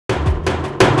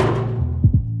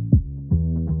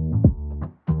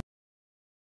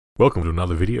Welcome to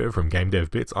another video from Game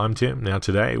Dev Bits. I'm Tim. Now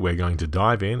today we're going to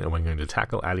dive in and we're going to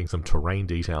tackle adding some terrain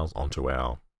details onto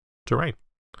our terrain.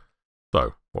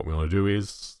 So what we want to do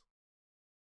is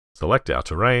select our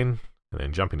terrain and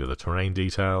then jump into the terrain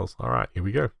details. Alright, here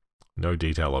we go. No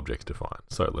detail objects defined.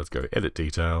 So let's go edit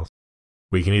details.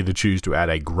 We can either choose to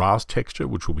add a grass texture,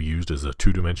 which will be used as a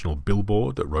two-dimensional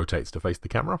billboard that rotates to face the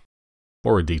camera,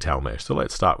 or a detail mesh. So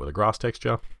let's start with a grass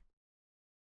texture.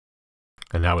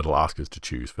 And now it'll ask us to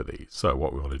choose for these. So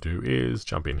what we want to do is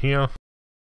jump in here,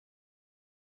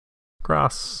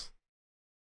 grass.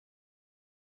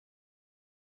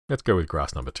 Let's go with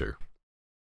grass number 2.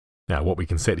 Now what we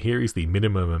can set here is the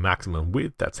minimum and maximum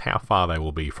width. That's how far they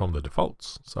will be from the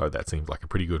defaults. So that seems like a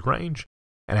pretty good range.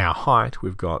 And our height,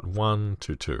 we've got 1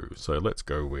 to 2. So let's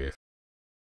go with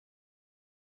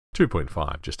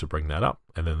 2.5 just to bring that up.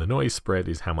 And then the noise spread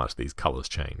is how much these colors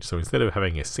change. So instead of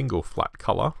having a single flat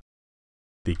color,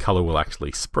 the color will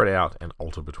actually spread out and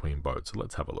alter between both. So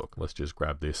let's have a look. Let's just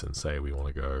grab this and say we want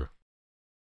to go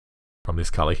from this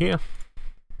color here.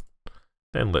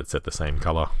 Then let's set the same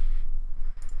color.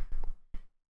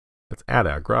 Let's add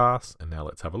our grass, and now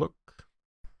let's have a look.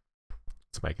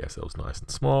 Let's make ourselves nice and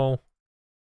small.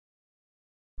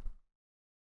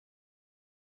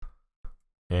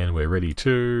 And we're ready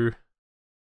to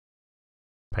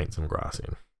paint some grass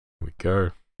in. Here we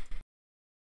go.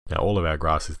 Now all of our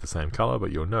grass is the same color,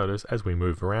 but you'll notice as we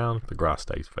move around, the grass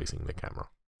stays facing the camera.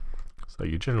 So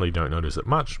you generally don't notice it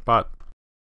much, but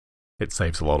it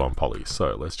saves a lot on polys.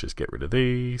 So let's just get rid of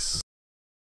these.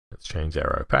 Let's change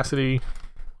our opacity.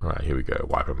 All right, here we go,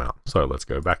 wipe them out. So let's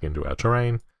go back into our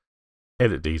terrain,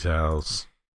 edit details,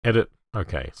 edit.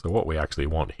 Okay, so what we actually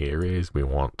want here is we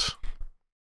want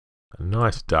a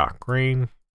nice dark green,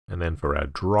 and then for our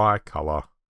dry color,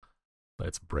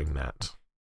 let's bring that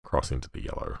across into the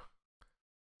yellow.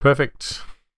 Perfect.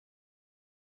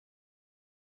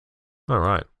 All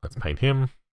right, let's paint him.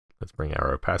 Let's bring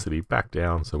our opacity back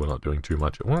down so we're not doing too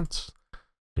much at once.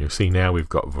 You'll see now we've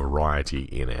got variety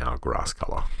in our grass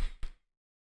color.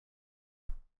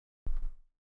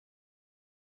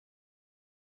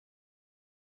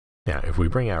 Now, if we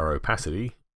bring our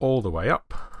opacity all the way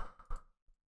up,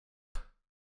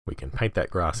 we can paint that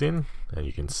grass in, and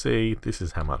you can see this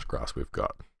is how much grass we've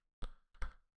got.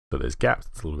 So there's gaps,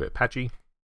 it's a little bit patchy.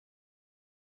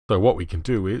 So what we can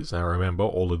do is, now remember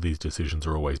all of these decisions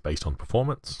are always based on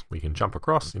performance. We can jump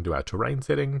across into our terrain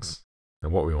settings,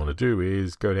 and what we want to do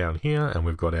is go down here and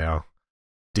we've got our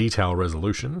detail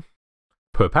resolution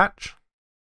per patch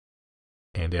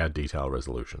and our detail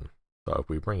resolution. So if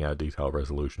we bring our detail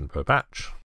resolution per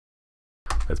patch,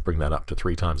 let's bring that up to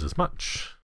 3 times as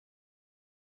much.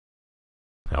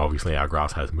 Now obviously our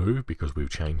grass has moved because we've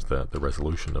changed the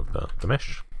resolution of the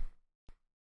mesh.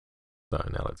 So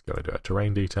now let's go into our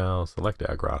terrain details, select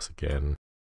our grass again.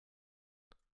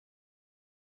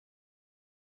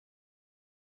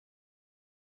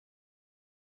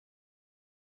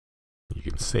 You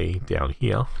can see down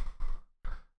here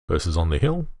versus on the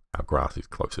hill, our grass is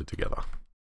closer together.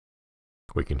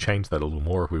 We can change that a little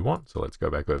more if we want, so let's go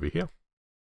back over here.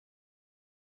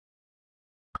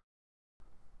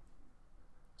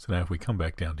 So now if we come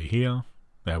back down to here,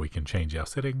 now we can change our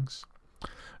settings.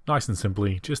 Nice and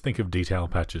simply, just think of detail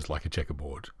patches like a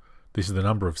checkerboard. This is the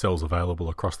number of cells available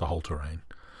across the whole terrain.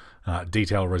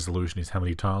 Detail resolution is how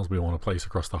many tiles we want to place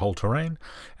across the whole terrain,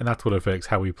 and that's what affects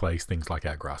how we place things like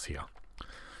our grass here.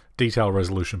 Detail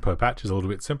resolution per patch is a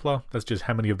little bit simpler. That's just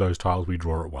how many of those tiles we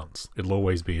draw at once. It'll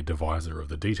always be a divisor of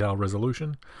the detail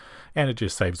resolution, and it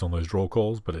just saves on those draw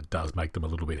calls, but it does make them a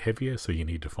little bit heavier, so you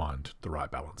need to find the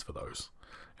right balance for those.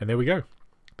 And there we go.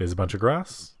 There's a bunch of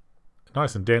grass,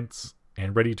 nice and dense,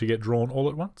 and ready to get drawn all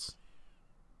at once.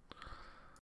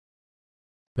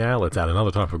 Now let's add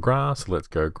another type of grass. Let's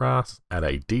go grass, add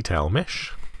a detail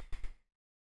mesh.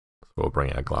 So we'll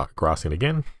bring our grass in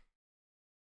again.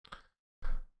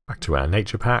 Back to our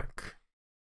nature pack.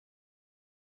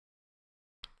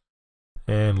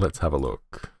 And let's have a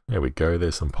look. There we go,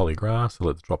 there's some polygrass. So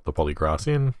let's drop the polygrass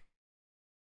in.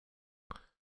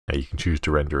 Now you can choose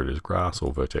to render it as grass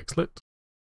or vertex lit.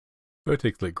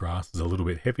 Vertex lit grass is a little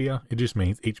bit heavier. It just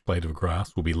means each blade of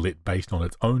grass will be lit based on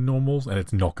its own normals and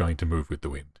it's not going to move with the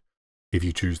wind. If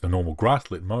you choose the normal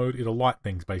grass lit mode, it'll light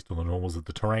things based on the normals of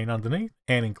the terrain underneath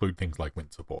and include things like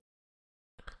wind support.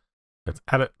 Let's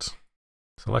add it.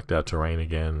 Select our terrain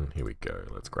again. Here we go.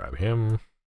 Let's grab him.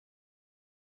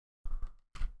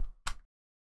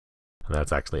 And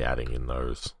that's actually adding in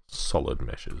those solid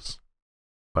meshes.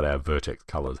 But our vertex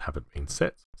colors haven't been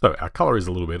set. So our color is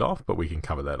a little bit off, but we can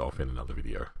cover that off in another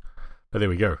video. But there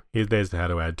we go. There's how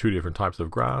to add 2 different types of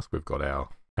grass. We've got our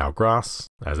our grass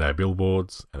as our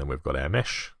billboards, and then we've got our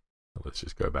mesh. Let's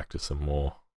just go back to some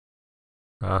more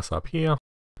grass up here.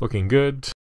 Looking good.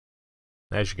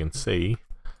 As you can see,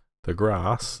 the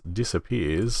grass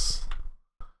disappears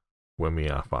when we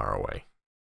are far away.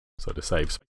 So to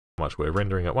save how much we're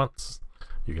rendering at once,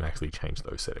 you can actually change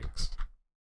those settings.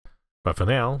 But for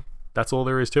now, that's all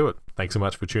there is to it. Thanks so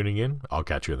much for tuning in. I'll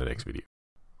catch you in the next video.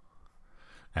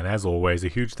 And as always, a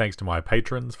huge thanks to my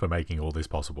patrons for making all this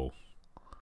possible.